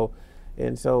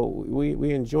 And so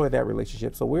we enjoy that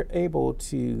relationship. So we're able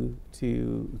to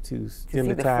stem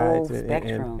the tides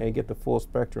and get the full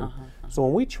spectrum. So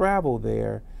when we travel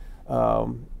there,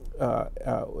 and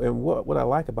what I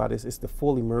like about it is the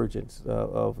full emergence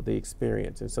of the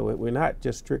experience. And so we're not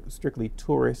just strictly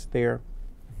tourists there.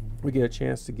 We get a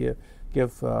chance to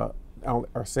give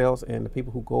ourselves and the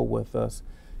people who go with us,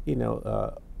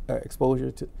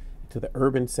 exposure to the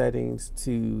urban settings,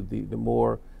 to the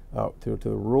more to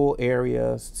the rural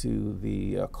areas, to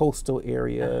the coastal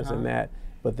areas and that,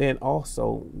 but then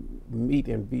also meet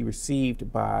and be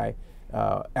received by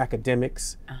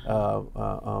academics,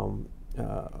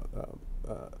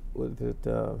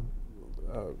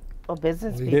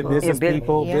 business people. Business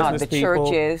people, the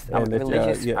churches, and the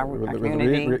religious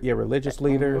community. Religious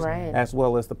leaders, as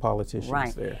well as the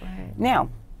politicians there. Now,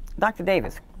 Dr.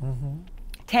 Davis,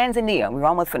 Tanzania, we're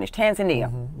almost finished.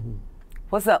 Tanzania.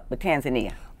 What's up with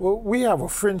Tanzania? Well, we have a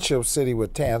friendship city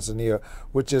with Tanzania,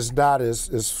 which is not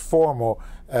as formal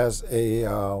as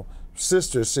a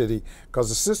sister city, because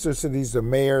the sister cities, the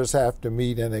mayors have to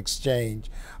meet and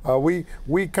exchange. We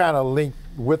kind of link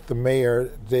with the mayor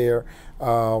there,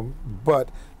 but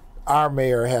our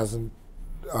mayor hasn't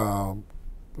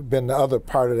been the other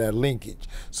part of that linkage.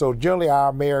 So generally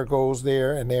our mayor goes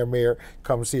there and their mayor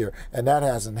comes here, and that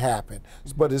hasn't happened.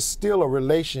 But it's still a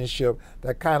relationship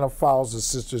that kind of follows the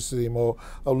sister city mode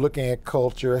of looking at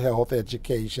culture, health,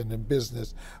 education, and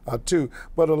business too,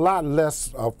 but a lot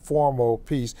less formal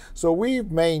piece. So we've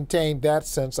maintained that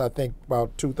since I think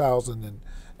about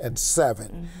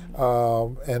 2007.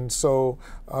 And so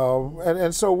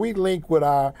we link with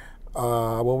our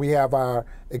when we have our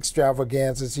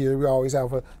extravaganzas here, we always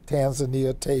have a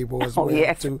Tanzania table as well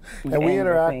too. And we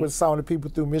interact with some of the people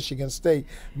through Michigan State.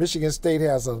 Michigan State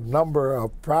has a number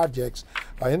of projects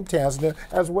in Tanzania,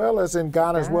 as well as in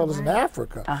Ghana, as well as in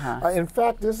Africa. In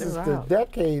fact, this is the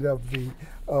decade of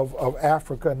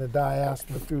Africa and the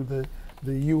diaspora through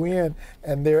the UN,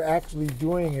 and they're actually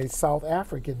doing a South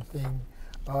African thing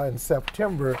in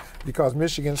September, because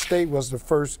Michigan State was the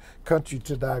first country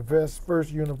to divest,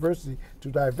 first university to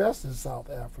divest in South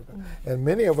Africa. And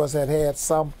many of us had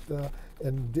some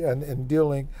in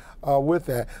dealing with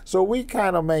that. So we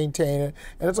kind of maintain it,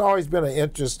 and it's always been an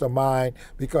interest of mine,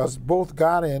 because both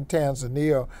Ghana and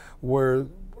Tanzania were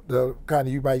the kind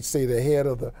of, you might say, the head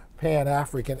of the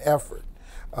Pan-African effort.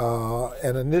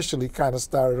 and initially kind of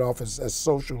started off as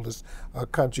socialist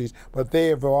countries, but they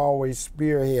have always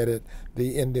spearheaded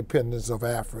the independence of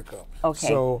Africa. Okay.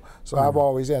 So I've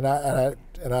always and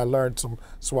I learned some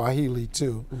Swahili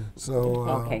too. So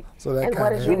Okay. so that And kind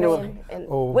what of is your helps. name? And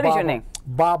What is your name?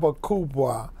 Baba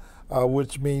Kubwa,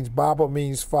 which means Baba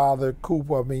means father,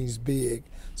 Kubwa means big.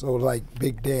 So like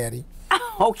Big Daddy.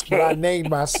 Okay. But I named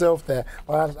myself that.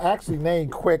 Well, I was actually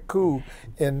named Kweku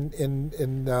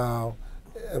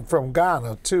from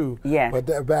Ghana too. Yes.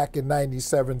 But back in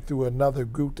 '97 through another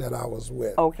group that I was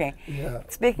with. Okay. Yeah.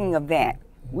 Speaking of that,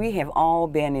 we have all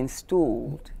been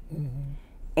installed,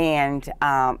 and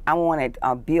I wanted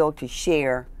Bill to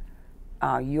share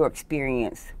your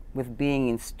experience with being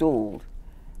installed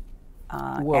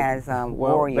as a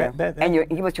warrior, and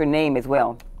give us your name as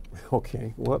well.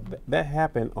 Okay, well, that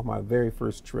happened on my very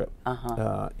first trip,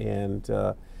 and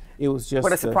it was just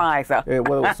What a surprise! Well, it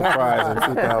was a surprise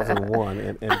in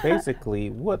 2001, and basically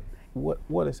what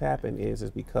has happened is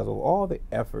because of all the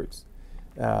efforts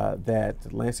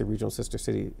that Lansing Regional Sister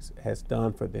Cities has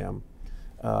done for them.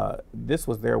 This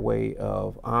was their way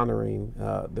of honoring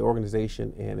the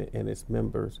organization and its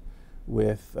members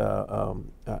with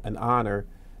an honor,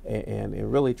 and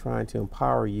really trying to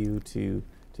empower you to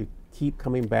keep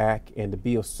coming back and to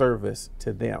be of service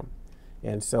to them.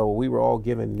 And so we were all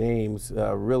given names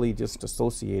really just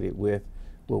associated with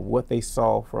what they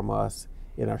saw from us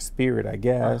in our spirit, I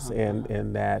guess,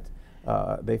 and that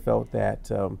they felt that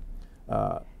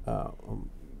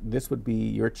this would be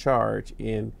your charge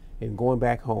in going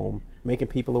back home, making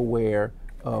people aware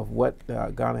of what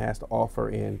Ghana has to offer,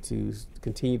 and to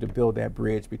continue to build that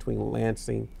bridge between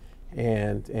Lansing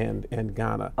and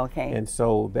Ghana. Okay. And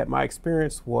so that my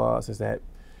experience is that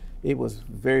it was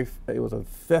a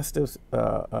festive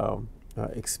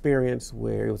experience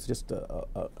where it was just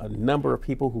a number of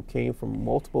people who came from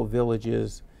multiple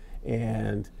villages,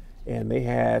 and they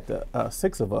had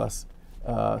 6 of us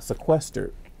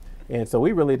sequestered. And so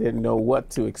we really didn't know what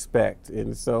to expect,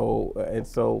 and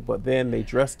so but then they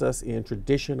dressed us in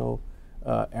traditional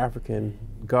African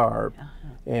garb,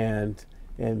 and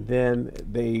then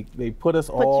they put us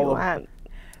all on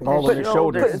their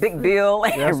shoulders. Put Big Bill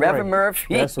and That's Reverend right.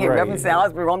 Murphy That's and right. Reverend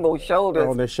Salisbury on those shoulders.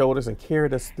 On their shoulders, and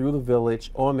carried us through the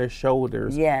village on their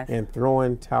shoulders, Yes. and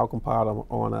throwing talcum powder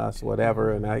on us,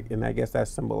 whatever. And I guess that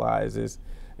symbolizes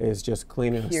is just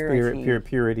cleaning the spirit,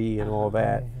 purity, and all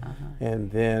that.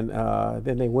 And then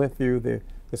they went through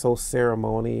this whole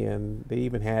ceremony, and they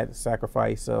even had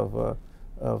sacrifice of a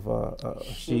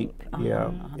sheep,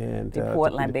 and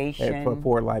poured libation.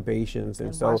 poured libations,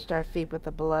 and so washed our feet with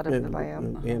the blood of the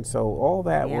lamb. and so all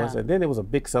that was, Yeah. and then it was a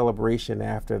big celebration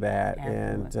after that,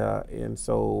 and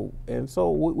so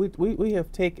we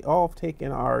have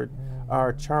taken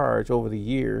our charge over the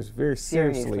years very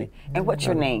seriously. And what's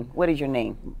your name? What is your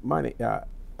name? My name,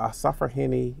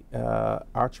 Asafahene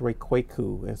Archway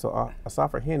Kweku, and so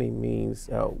Asafahene means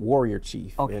warrior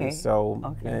chief. Okay.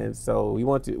 And so we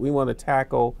want to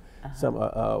tackle some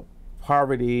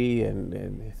poverty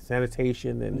and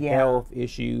sanitation and health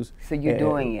issues. So you're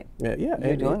doing it. Yeah,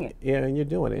 You're doing it. Yeah, and you're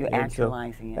doing it. You're And so-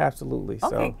 actualizing it. Absolutely.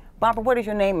 Okay. Barbara, what is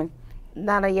your name?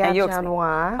 Nana And you'll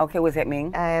Yachanwa. Okay, what does that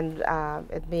mean? And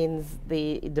it means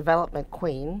the development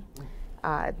queen.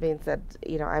 It means that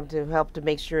I'm to help to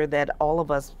make sure that all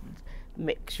of us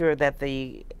make sure that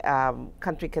the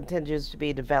country continues to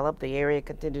be developed, the area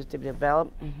continues to be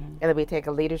developed, and that we take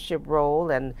a leadership role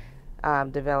in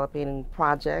developing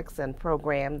projects and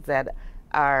programs that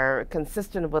are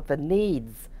consistent with the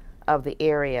needs of the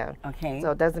area. Okay.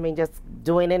 So it doesn't mean just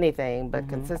doing anything, but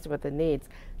consistent with the needs.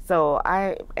 So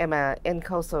I am a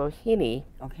Nkoso Hini.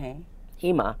 Okay.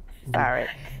 Hema, sorry,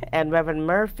 and Reverend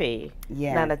Murphy,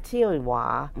 Yes.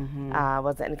 Nanatiwa,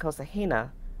 was an Nkosa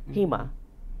Hina, Hema.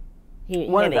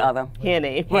 One or the other.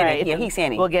 Hene, Hene, right. yeah, he's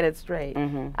Hene. We'll get it straight.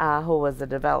 Who was the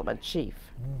development chief.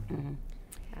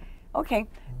 Okay.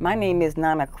 My name is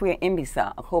Nana Queer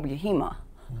Mbisa Akobia Hima,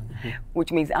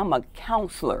 which means I'm a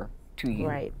counselor to you.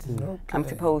 Right. I'm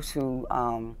supposed to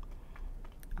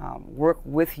work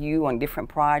with you on different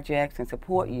projects and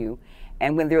support you.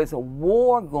 And when there's a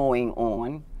war going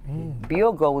on,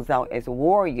 Bill goes out as a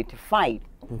warrior to fight,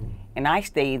 and I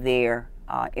stay there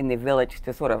in the village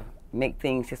to sort of make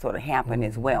things just sort of happen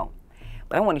as well.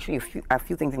 But I want to show you a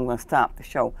few things. I'm going to stop the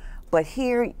show. But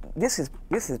here, this is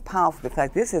powerful because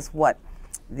this is what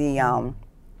the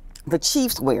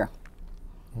chiefs wear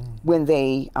when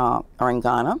they are in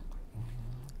Ghana.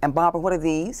 And Barbara, what are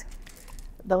these?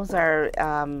 Those are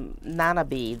Nana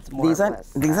beads, more or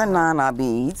less. These are Nana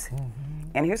beads.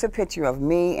 And here's a picture of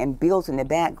me, and Bill's in the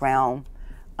background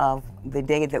of the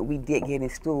day that we did get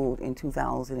installed in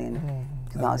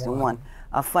 2001.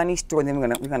 A funny story, then we're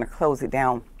gonna close it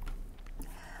down.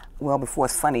 Well, before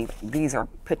it's funny, these are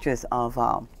pictures of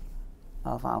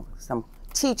some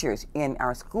teachers in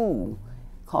our school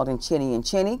called in Chinny and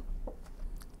Chinny.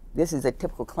 This is a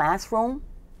typical classroom.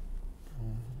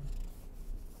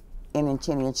 And in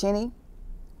Chinny and Chinny,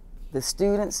 the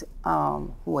students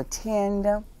who attend,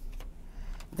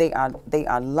 they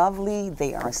are lovely,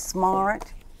 they are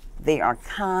smart, they are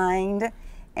kind,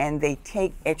 and they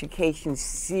take education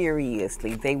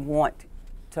seriously. They want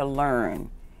to learn.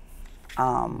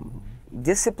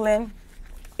 Discipline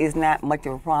is not much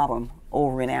of a problem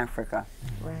over in Africa,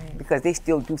 Right. because they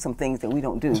still do some things that we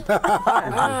don't do here.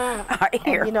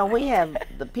 And, you know, we have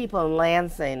the people in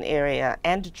Lansing area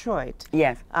and Detroit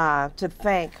Yes. to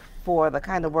thank for the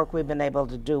kind of work we've been able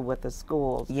to do with the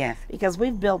schools. Yes. Because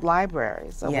we've built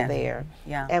libraries over Yes. there.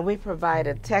 Yeah. And we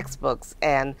provided textbooks.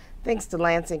 And thanks to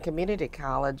Lansing Community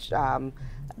College,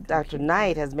 Dr.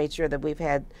 Knight has made sure that we've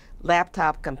had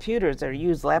laptop computers or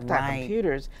used laptop Right.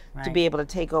 computers to Right. be able to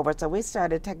take over. So we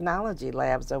started technology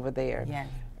labs over there. Yes.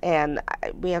 And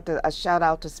we have to shout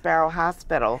out to Sparrow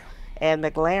Hospital and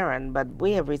McLaren, but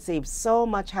we have received so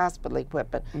much hospital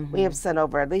equipment. We have sent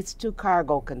over at least 2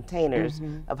 cargo containers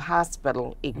of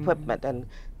hospital equipment and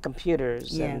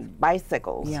computers Yes. and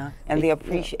bicycles. Yeah, and they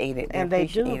appreciate it. And they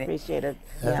do appreciate it.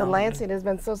 Yeah. So Lansing has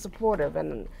been so supportive,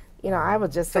 and you know, I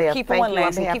would just So say a keep thank on, you on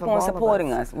Lansing. behalf Keep of on all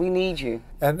supporting of us. us. We need you.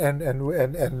 And in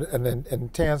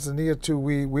Tanzania too,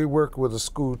 we work with a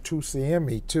school,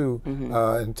 TUCME too,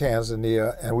 in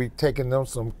Tanzania, and we've taken them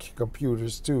some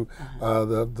computers too.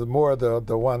 The more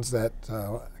the ones that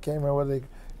I can't remember what they,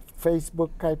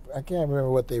 Facebook type, I can't remember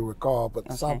what they were called,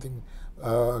 but something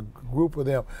group of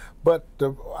them. But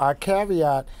our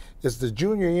caveat is the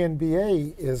junior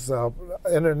NBA is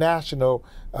international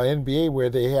NBA, where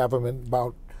they have them in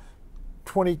about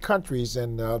 20 countries,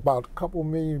 and about a couple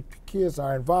million kids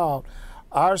are involved.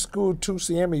 Our school,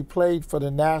 TUCME, played for the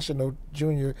national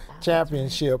junior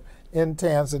championship in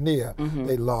Tanzania.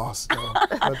 They lost,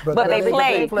 But they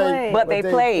played. But they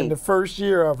played. In the first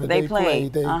year of it, They they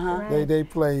played. played. They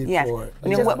played Yes. for it.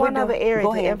 And then Just what we're one other doing- area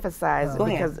Go to ahead. emphasize, Go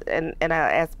ahead. because and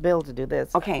I'll ask Bill to do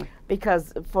this. Okay.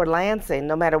 Because for Lansing,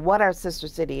 no matter what our sister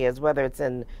city is, whether it's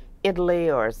in Italy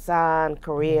or San,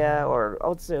 Korea or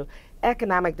Otsu,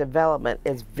 economic development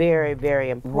is very,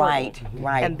 very important. Right,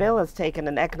 right. And Bill has taken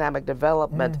an economic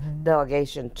development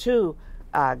delegation to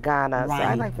Ghana. So Right.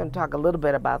 I'd like him to talk a little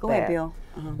bit about Go that. ahead, Bill.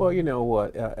 Well, you know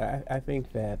what? I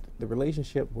think that the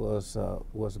relationship was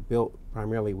built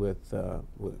primarily with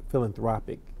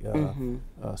philanthropic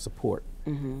support,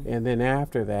 and then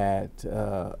after that,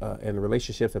 and the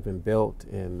relationships have been built,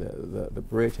 and the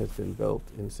bridge has been built,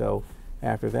 and so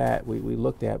after that, we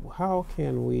looked at how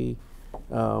can we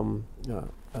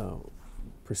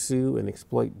pursue and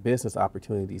exploit business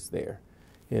opportunities there,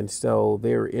 and so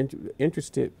they're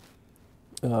interested.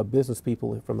 Business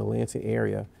people from the Lansing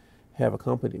area have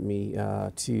accompanied me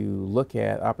to look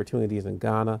at opportunities in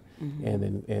Ghana,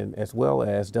 and as well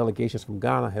as delegations from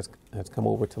Ghana has come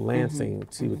over to Lansing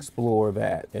to explore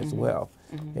that as well.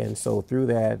 And so through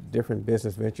that, different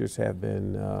business ventures have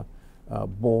been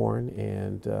born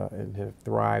and have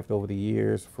thrived over the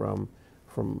years, from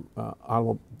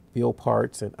automobile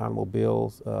parts and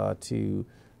automobiles to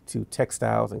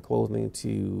textiles and clothing,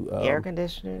 to Air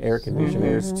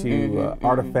conditioners. to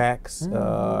artifacts,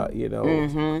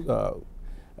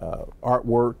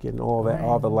 artwork and all that,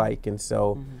 all the like, and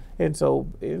so it's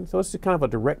a kind of a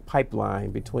direct pipeline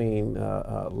between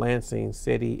Lansing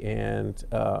City and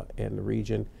the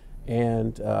region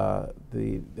and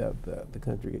the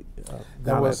country,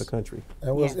 Ghana as a country.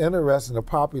 And what's interesting, the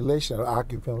population of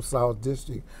Occupant South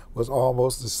District was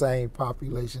almost the same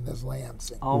population as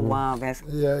Lansing. Oh, wow. That's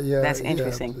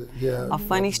interesting. A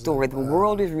funny story. The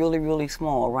world is really, really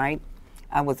small, right?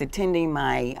 I was attending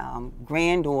my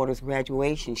granddaughter's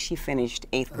graduation. She finished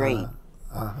 8th grade.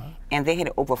 And they had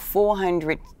over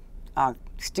 400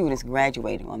 students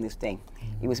graduating on this day.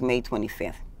 It was May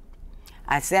 25th.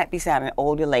 I sat beside an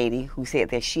older lady who said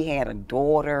that she had a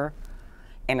daughter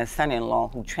and a son-in-law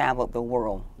who traveled the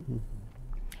world.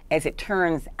 As it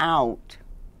turns out,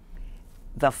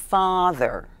 the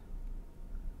father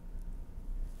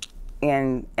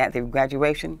at the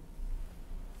graduation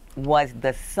was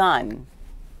the son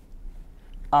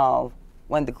of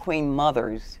one of the queen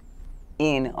mothers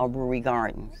in Brewery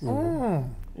Gardens.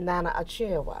 Nana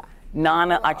Achewa.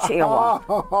 Nana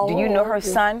Achewa. Do you know her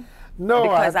son? No,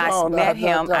 because I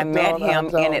don't. I met him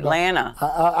in Atlanta.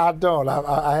 I don't.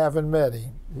 I haven't met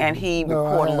him. and he No,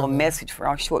 I recorded a little haven't. message for.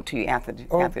 I'll show it to you after the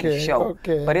Okay, show.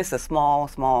 okay. But it's a small,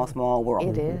 small, small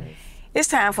world. It is. It's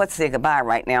time for us to say goodbye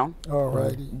right now. All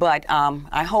righty. But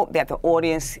I hope that the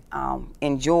audience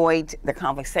enjoyed the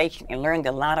conversation and learned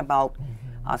a lot about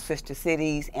our sister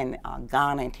cities in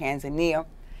Ghana and Tanzania.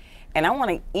 And I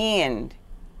want to end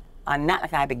not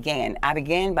like I began. I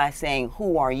began by saying,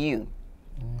 who are you?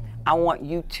 I want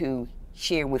you to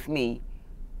share with me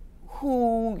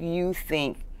who you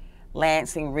think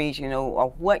Lansing Regional, or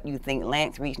what you think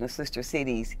Lansing Regional Sister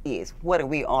Cities is. What are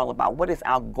we all about? What is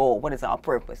our goal? What is our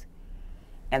purpose?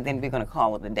 And then we're going to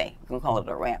call it a day. We're going to call it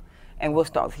a wrap. And we'll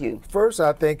start with you. First,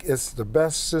 I think it's the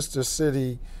best sister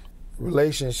city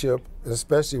relationship,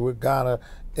 especially with Ghana,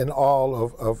 in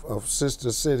all of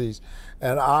sister cities.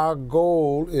 And our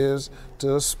goal is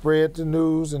to spread the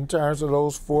news in terms of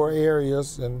those 4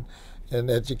 areas in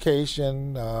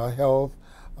education, health,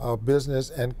 business,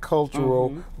 and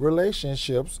cultural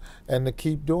relationships, and to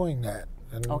keep doing that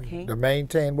and to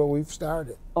maintain what we've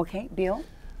started. Okay, Bill?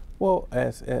 Well,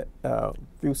 as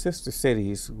through sister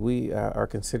cities, we are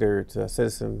considered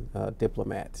citizen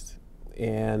diplomats,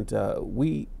 and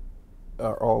we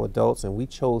are all adults, and we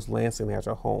chose Lansing as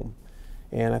our home.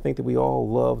 And I think that we all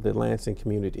love the Lansing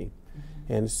community.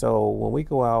 And so when we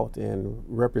go out and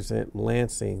represent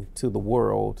Lansing to the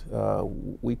world,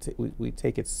 we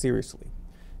take it seriously.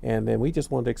 And then we just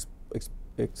want to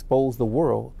expose the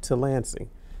world to Lansing.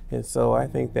 And so I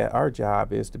think that our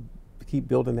job is to keep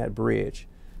building that bridge.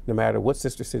 No matter what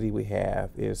sister city we have,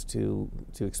 is to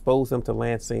expose them to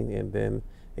Lansing, and then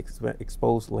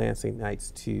expose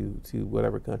Lansingites to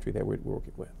whatever country that we're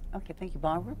working with. Okay, thank you,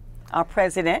 Barbara. Our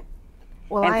president.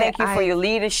 Well, and thank you for your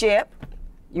leadership.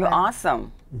 You're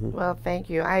awesome. Well, thank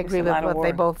you. I agree a with lot of what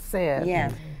they work. both said.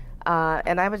 Yeah.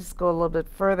 And I would just go a little bit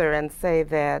further and say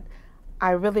that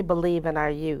I really believe in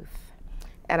our youth.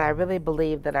 And I really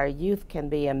believe that our youth can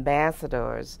be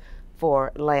ambassadors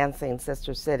for Lansing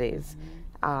Sister Cities.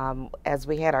 As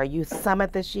we had our youth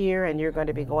summit this year, and you're going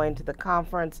to be going to the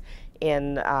conference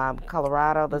in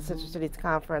Colorado, the Sister Cities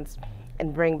Conference,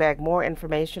 and bring back more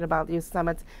information about youth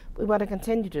summits, we want to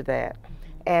continue to do that.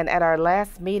 And at our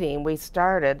last meeting, we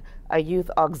started a youth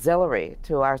auxiliary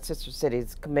to our Sister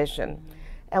Cities Commission.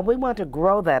 And we want to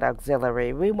grow that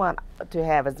auxiliary. We want to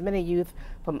have as many youth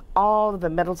from all of the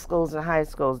middle schools and high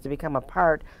schools to become a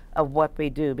part of what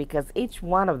we do, because each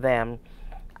one of them,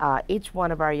 each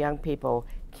one of our young people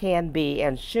can be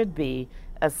and should be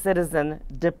a citizen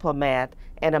diplomat,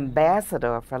 an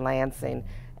ambassador for Lansing,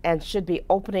 and should be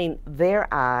opening their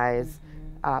eyes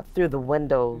through the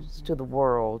windows to the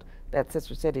world that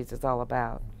Sister Cities is all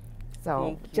about.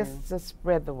 So just to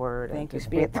spread the word and to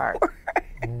be a part.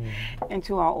 And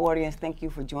to our audience, thank you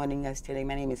for joining us today.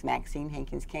 My name is Maxine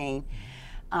Hankins-Kane.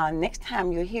 Next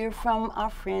time you'll hear from our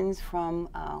friends from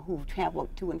who've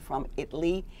traveled to and from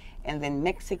Italy, and then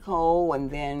Mexico, and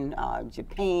then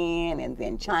Japan, and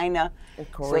then China.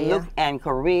 And Korea.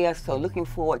 Korea. So looking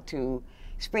forward to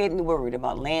spreading the word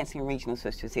about Lansing Regional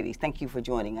Sister Cities. Thank you for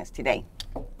joining us today.